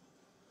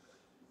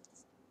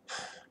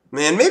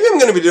 Man, maybe I'm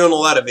going to be doing a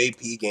lot of AP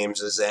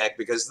games with Zach,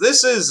 because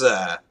this is,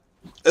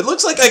 it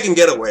looks like I can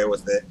get away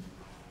with it.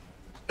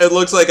 It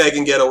looks like I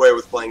can get away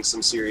with playing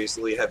some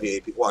seriously heavy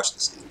AP. Watch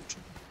this image.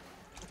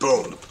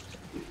 Boom.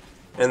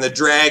 And the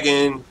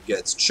dragon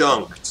gets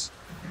chunked.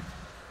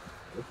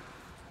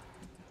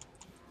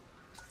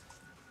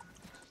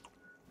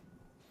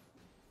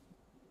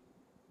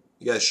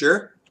 You guys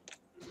sure?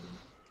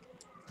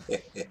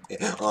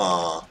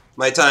 Aw,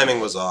 my timing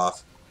was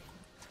off.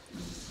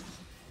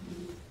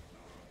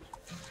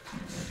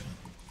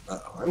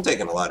 Uh-oh, I'm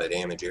taking a lot of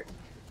damage here.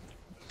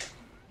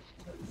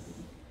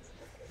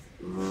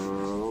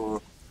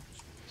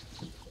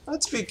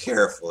 Let's be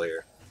careful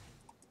here.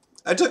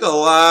 I took a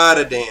lot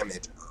of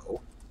damage. Oh.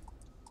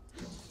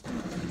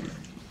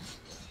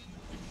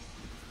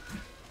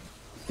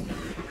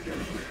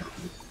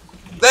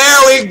 There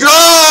we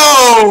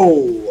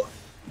go!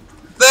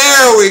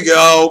 There we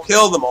go!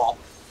 Kill them all.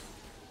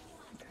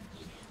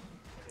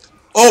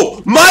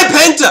 Oh, my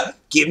penta!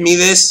 Give me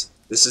this.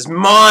 This is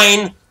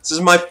mine. This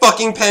is my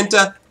fucking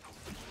penta.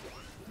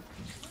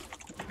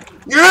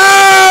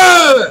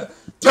 Yeah!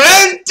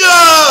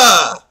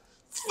 Penta!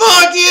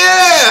 Fuck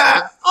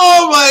yeah!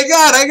 Oh my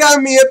god, I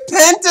got me a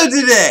penta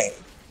today!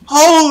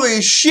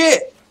 Holy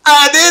shit!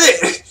 I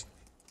did it!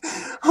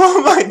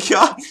 Oh my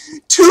god.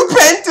 2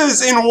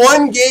 pentas in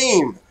 1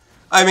 game!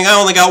 I mean, I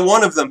only got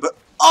 1 of them, but...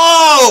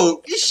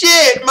 Oh!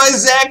 Shit! My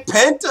Zach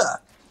penta!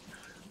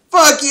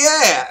 Fuck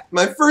yeah!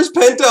 My first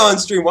penta on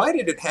stream. Why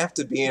did it have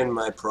to be in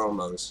my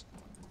promos?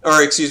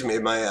 Or, excuse me,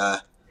 my,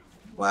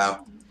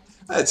 wow.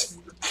 I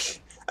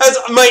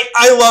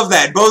love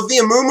that. Both the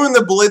Amumu and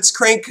the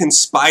Blitzcrank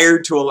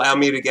conspired to allow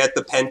me to get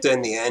the penta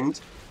in the end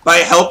by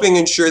helping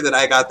ensure that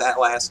I got that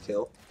last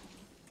kill.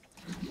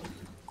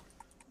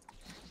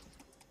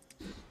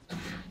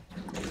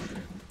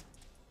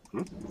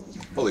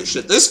 Holy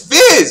shit, this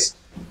Fizz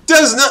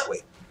does not...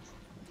 Wait.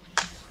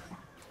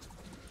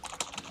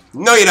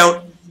 No, you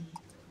don't.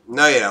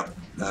 No, you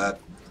don't.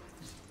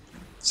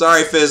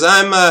 Sorry, Fizz.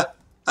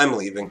 I'm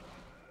leaving.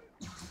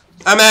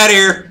 I'm out of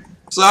here.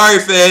 Sorry,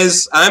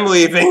 Fizz. I'm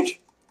leaving.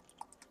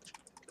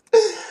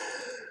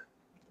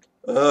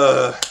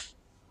 Yeah,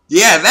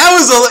 that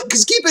was a...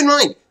 Because keep in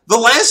mind, the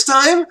last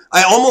time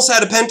I almost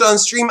had a penta on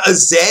stream, a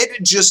Zed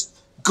just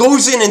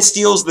goes in and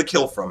steals the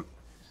kill from me.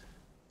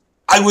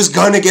 I was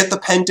gonna get the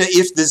penta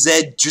if the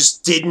Zed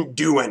just didn't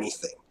do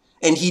anything.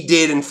 And he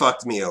did and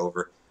fucked me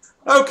over.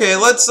 Okay,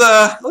 let's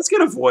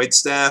get a Void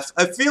Staff.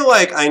 I feel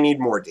like I need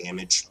more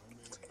damage.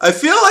 I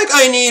feel like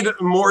I need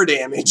more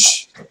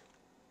damage.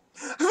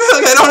 I feel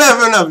like I don't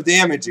have enough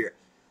damage here.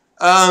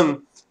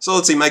 So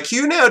let's see. My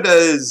Q now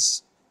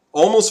does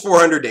almost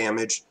 400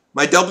 damage.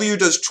 My W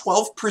does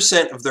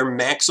 12% of their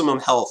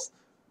maximum health,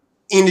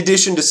 in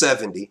addition to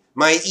 70.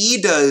 My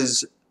E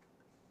does,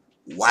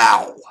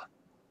 wow,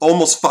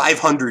 almost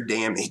 500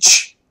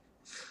 damage.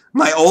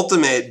 My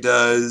ultimate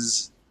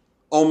does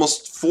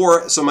almost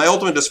 4... So my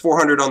ultimate does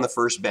 400 on the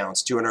first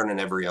bounce, 200 on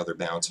every other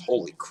bounce.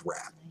 Holy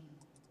crap.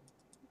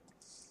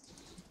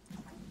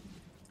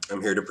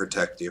 I'm here to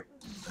protect you.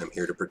 I'm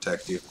here to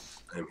protect you.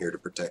 I'm here to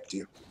protect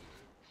you.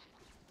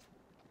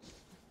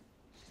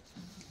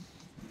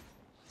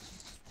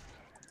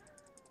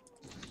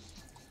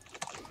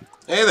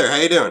 Hey there, how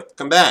you doing?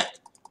 Come back.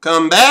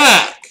 Come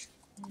back!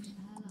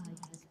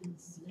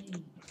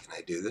 Can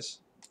I do this?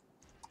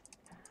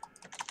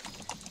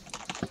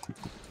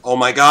 Oh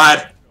my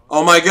god.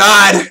 Oh my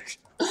god.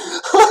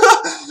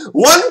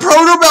 One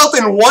proto belt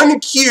and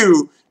one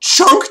Q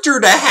chunked her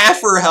to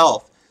half her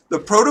health. The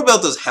proto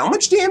belt does how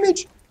much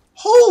damage?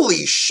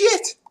 Holy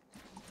shit.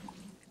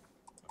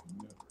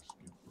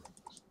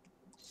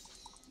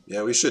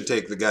 Yeah, we should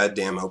take the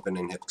goddamn open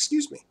and hit.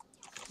 Excuse me.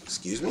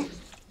 Excuse me?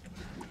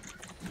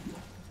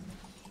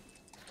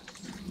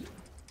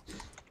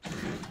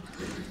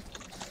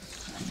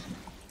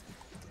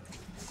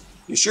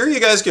 You sure you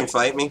guys can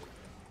fight me?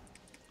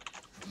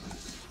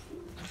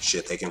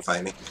 Shit, they can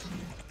fight me.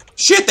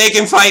 Shit, they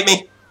can fight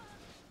me!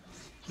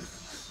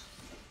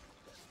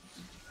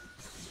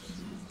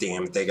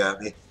 Damn it, they got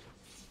me.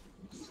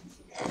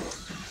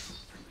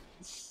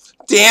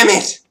 Damn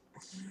it!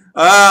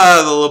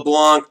 Ah, the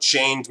LeBlanc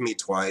chained me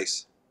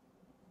twice.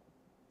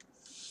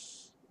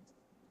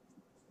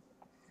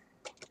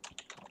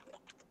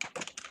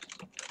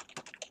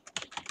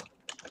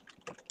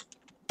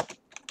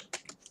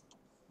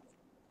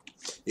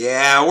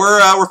 Yeah,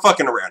 we're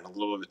fucking around a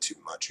little bit too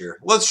much here.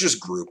 Let's just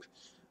group.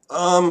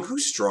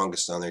 Who's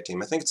strongest on their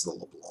team? I think it's the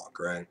LeBlanc,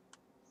 right?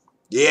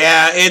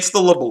 Yeah, it's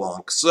the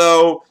LeBlanc.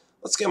 So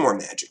let's get more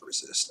magic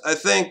resist. I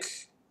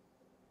think.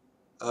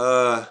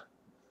 I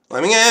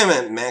mean, I'm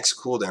at max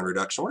cooldown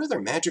reduction. What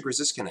other magic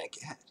resist can I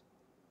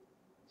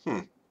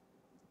get?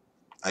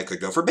 I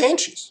could go for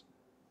Banshees.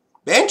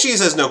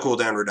 Banshees has no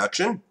cooldown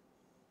reduction.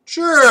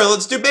 Sure,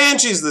 let's do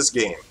Banshees this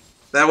game.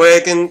 That way I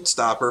can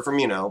stop her from,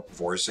 you know,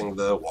 forcing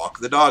the walk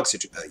the dog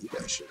situation. You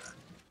guys should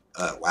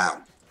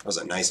wow.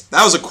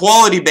 That was a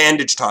quality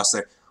bandage toss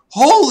there.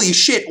 Holy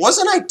shit,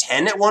 wasn't I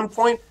 10 at one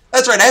point?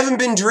 That's right, I haven't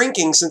been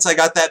drinking since I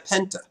got that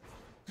Penta.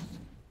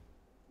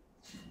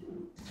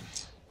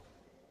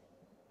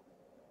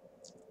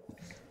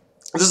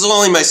 This is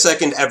only my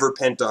second ever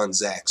Penta on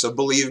Zach, so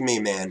believe me,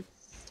 man.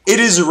 It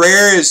is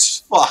rare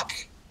as fuck.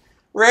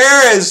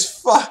 Rare as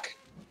fuck.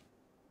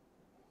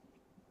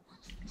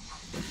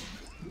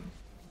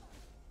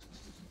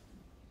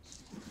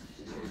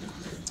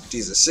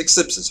 Jesus, 6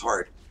 sips is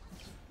hard.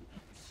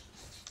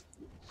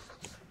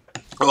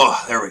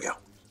 Oh, there we go.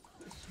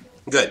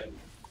 Good.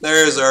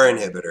 There's our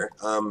inhibitor.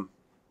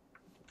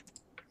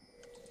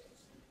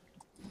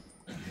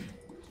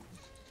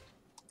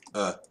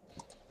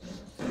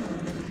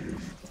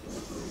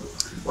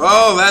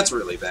 Whoa, that's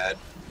really bad.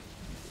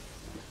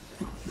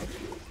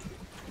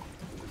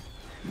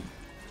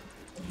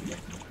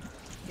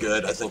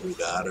 Good, I think we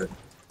got her.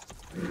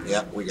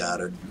 Yep, we got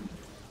her.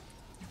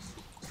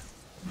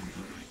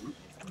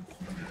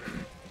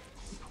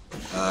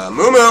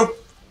 Moo-moo.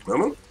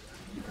 Moo-moo?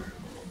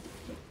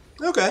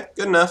 Okay,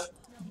 good enough.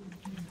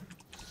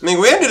 I mean,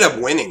 we ended up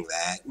winning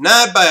that.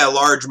 Not by a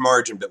large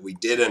margin, but we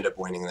did end up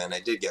winning that, and I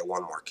did get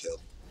one more kill.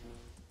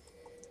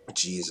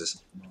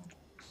 Jesus.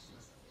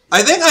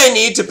 I think I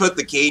need to put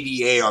the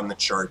KDA on the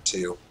chart,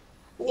 too.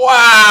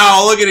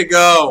 Wow, look at it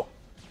go.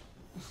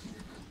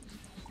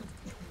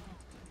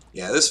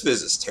 Yeah, this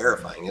Fizz is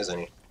terrifying, isn't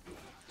he?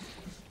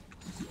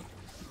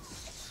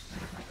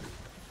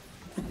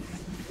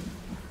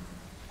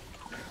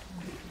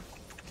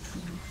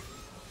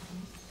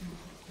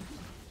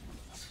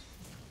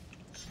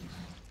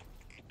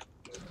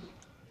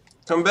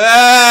 Come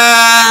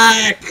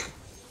back!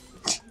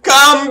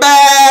 Come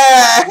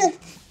back!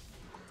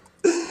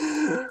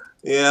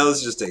 Yeah,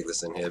 let's just take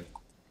this inhib.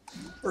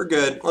 We're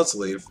good. Let's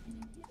leave.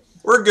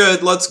 We're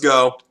good. Let's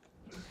go.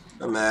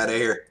 I'm out of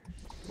here.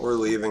 We're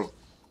leaving.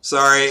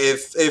 Sorry,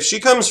 if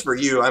she comes for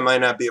you, I might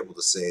not be able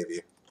to save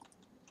you.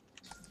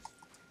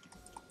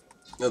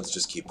 Let's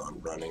just keep on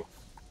running.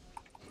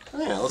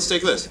 Oh yeah, let's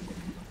take this.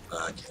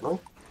 Can we?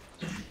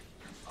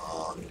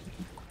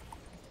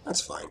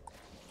 That's fine.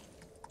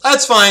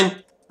 That's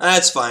fine.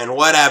 That's fine.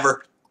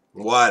 Whatever.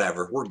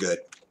 Whatever. We're good.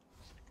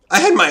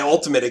 I had my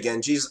ultimate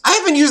again. Jesus. I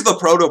haven't used the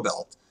proto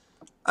belt.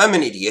 I'm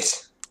an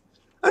idiot.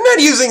 I'm not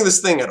using this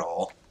thing at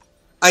all.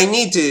 I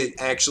need to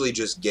actually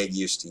just get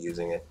used to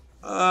using it.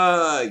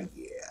 Yeah.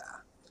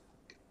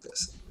 Get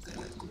this.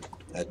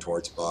 That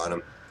towards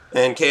bottom.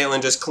 And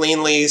Caitlyn just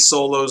cleanly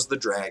solos the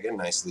dragon.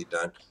 Nicely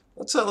done.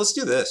 Let's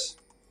do this.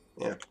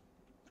 Yeah.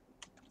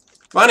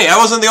 Funny, I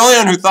wasn't the only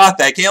one who thought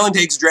that. Caitlyn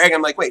takes dragon.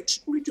 I'm like, wait,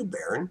 should we do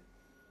Baron?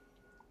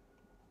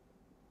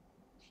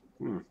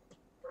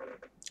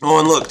 Oh,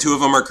 and look, 2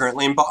 of them are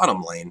currently in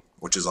bottom lane,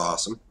 which is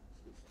awesome.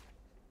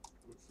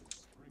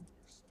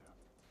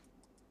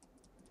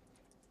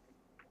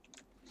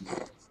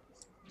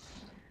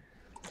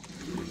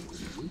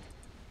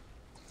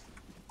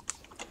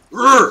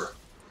 I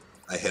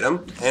hit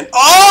him, and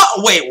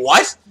oh, wait,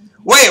 what?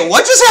 Wait,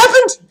 what just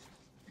happened?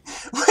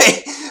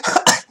 Wait,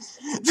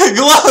 the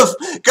glove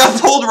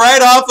got pulled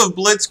right off of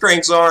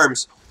Blitzcrank's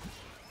arms.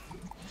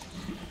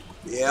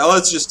 Yeah,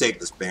 let's just take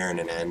this Baron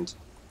and end.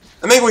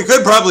 I think we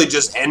could probably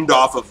just end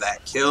off of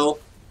that kill,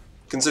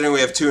 considering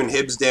we have 2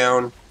 inhibs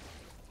down.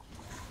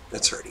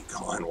 That's already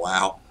gone.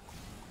 Wow.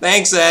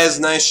 Thanks, Ez.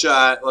 Nice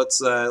shot. Let's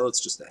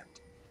just end.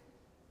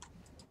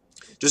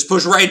 Just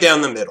push right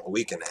down the middle.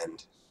 We can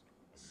end.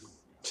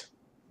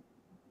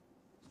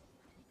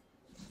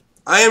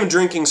 I am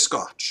drinking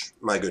scotch.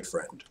 my good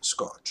friend.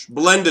 Scotch.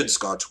 Blended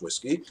Scotch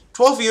whiskey.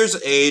 12 years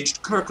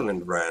aged,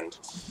 Kirkland brand.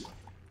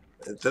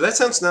 Did that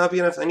sound snobby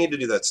enough? I need to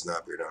do that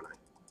snobbier, don't I?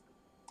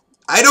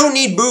 I don't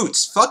need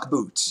boots. Fuck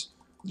boots.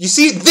 You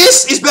see,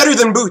 this is better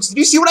than boots. Did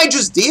you see what I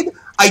just did?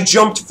 I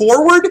jumped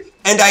forward,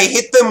 and I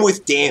hit them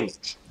with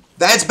damage.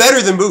 That's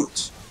better than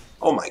boots.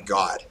 Oh my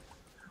god.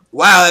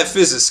 Wow, that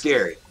fizz is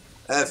scary.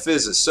 That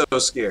fizz is so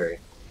scary.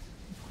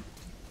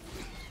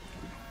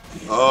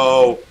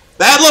 Oh,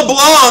 that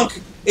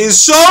LeBlanc is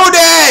so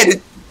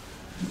dead!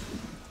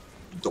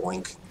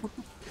 Doink.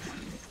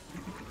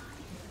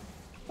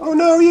 Oh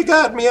no, you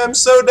got me, I'm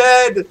so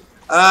dead!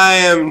 I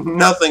am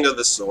nothing of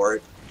the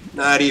sort.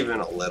 Not even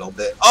a little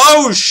bit.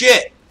 Oh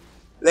shit!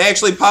 They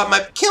actually popped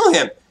my... Kill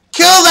him!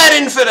 Kill that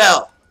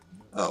infidel!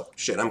 Oh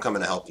shit, I'm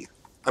coming to help you.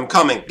 I'm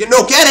coming.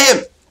 No, get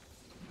him!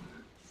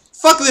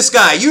 Fuck this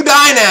guy, you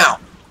die now!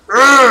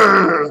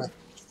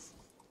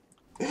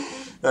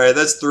 Alright,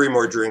 that's 3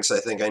 more drinks I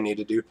think I need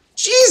to do.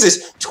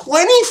 Jesus!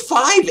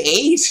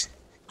 25-8?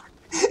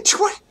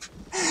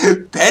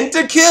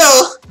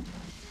 Pentakill!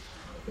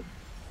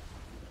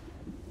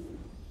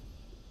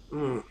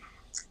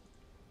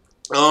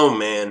 Oh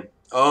man.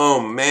 Oh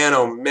man,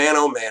 oh man,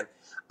 oh man.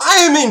 I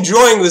am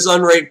enjoying this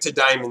Unranked to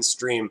Diamond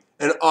stream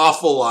an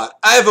awful lot.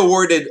 I have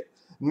awarded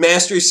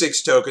Mastery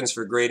 6 tokens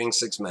for grading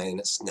 6-.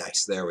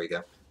 Nice, there we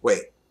go.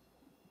 Wait.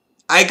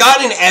 I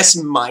got an S-?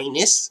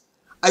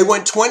 I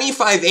went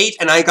 25-8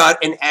 and I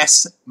got an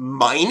S-?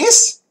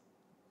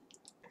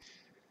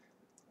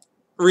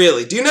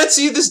 Really? Do you not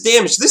see this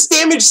damage? This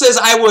damage says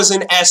I was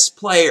an S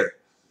player,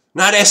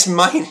 not S-.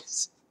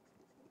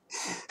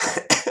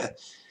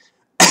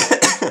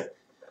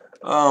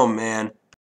 Oh, man.